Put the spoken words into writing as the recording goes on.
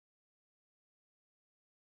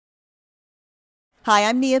Hi,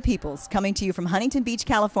 I'm Nia Peeples, coming to you from Huntington Beach,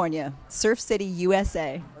 California, Surf City,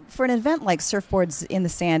 USA. For an event like Surfboards in the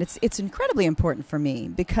Sand, it's incredibly important for me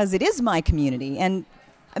because it is my community. And,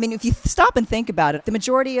 I mean, if you stop and think about it, the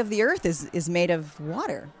majority of the earth is made of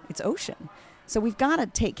water. It's ocean. So we've got to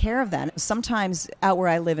take care of that. Sometimes out where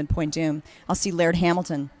I live in Point Dume, I'll see Laird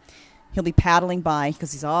Hamilton. He'll be paddling by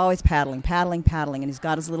because he's always paddling, and he's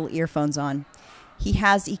got his little earphones on. He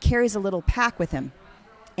carries a little pack with him.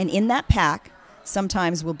 And in that pack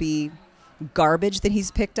sometimes will be garbage that he's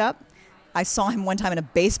picked up. I saw him one time in a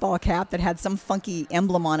baseball cap that had some funky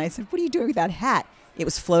emblem on it. I said, "What are you doing with that hat?" It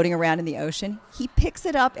was floating around in the ocean. He picks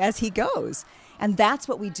it up as he goes. And that's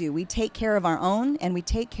what we do. We take care of our own, and we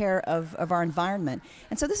take care of our environment.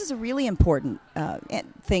 And so this is a really important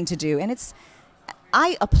thing to do. And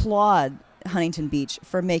I applaud Huntington Beach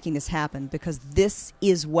for making this happen because this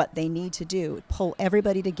is what they need to do. Pull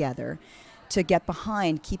everybody together to get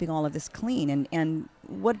behind keeping all of this clean. And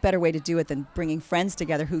what better way to do it than bringing friends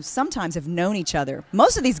together who sometimes have known each other.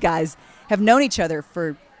 Most of these guys have known each other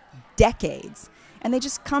for decades. And they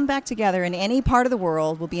just come back together in any part of the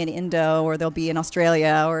world. We'll be in Indo, or they'll be in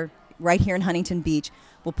Australia, or right here in Huntington Beach.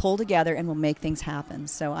 We'll pull together and we'll make things happen.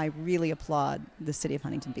 So I really applaud the city of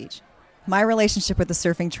Huntington Beach. My relationship with the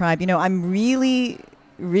surfing tribe, I'm really,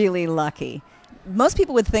 really lucky. Most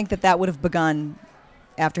people would think that would have begun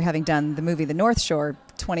after having done the movie The North Shore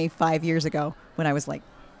 25 years ago when I was like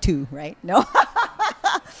 2, right? No.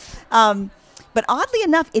 But oddly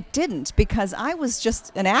enough, it didn't, because I was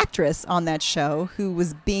just an actress on that show who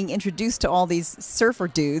was being introduced to all these surfer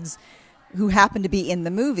dudes who happened to be in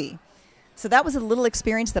the movie. So that was a little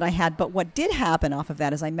experience that I had. But what did happen off of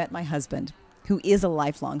that is I met my husband, who is a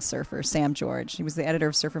lifelong surfer, Sam George. He was the editor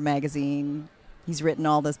of Surfer Magazine. He's written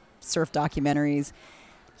all the surf documentaries.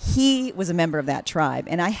 He was a member of that tribe.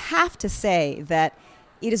 And I have to say that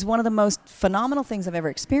it is one of the most phenomenal things I've ever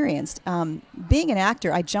experienced. Being an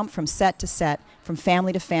actor, I jump from set to set, from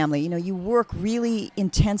family to family. You work really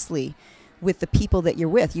intensely with the people that you're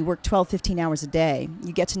with. You work 12, 15 hours a day.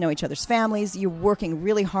 You get to know each other's families. You're working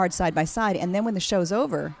really hard side by side. And then when the show's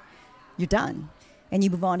over, you're done. And you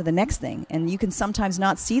move on to the next thing. And you can sometimes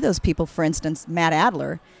not see those people. For instance, Matt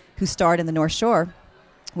Adler, who starred in The North Shore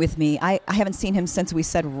with me, I haven't seen him since we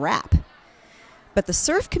said rap. But the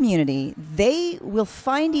surf community, they will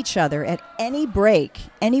find each other at any break,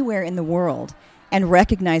 anywhere in the world, and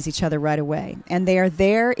recognize each other right away. And they are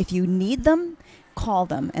there. If you need them, call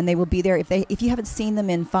them, and they will be there. If you haven't seen them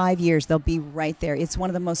in 5 years, they'll be right there. It's one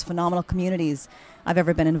of the most phenomenal communities I've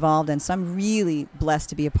ever been involved in. So I'm really blessed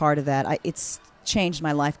to be a part of that. It's changed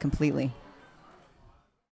my life completely.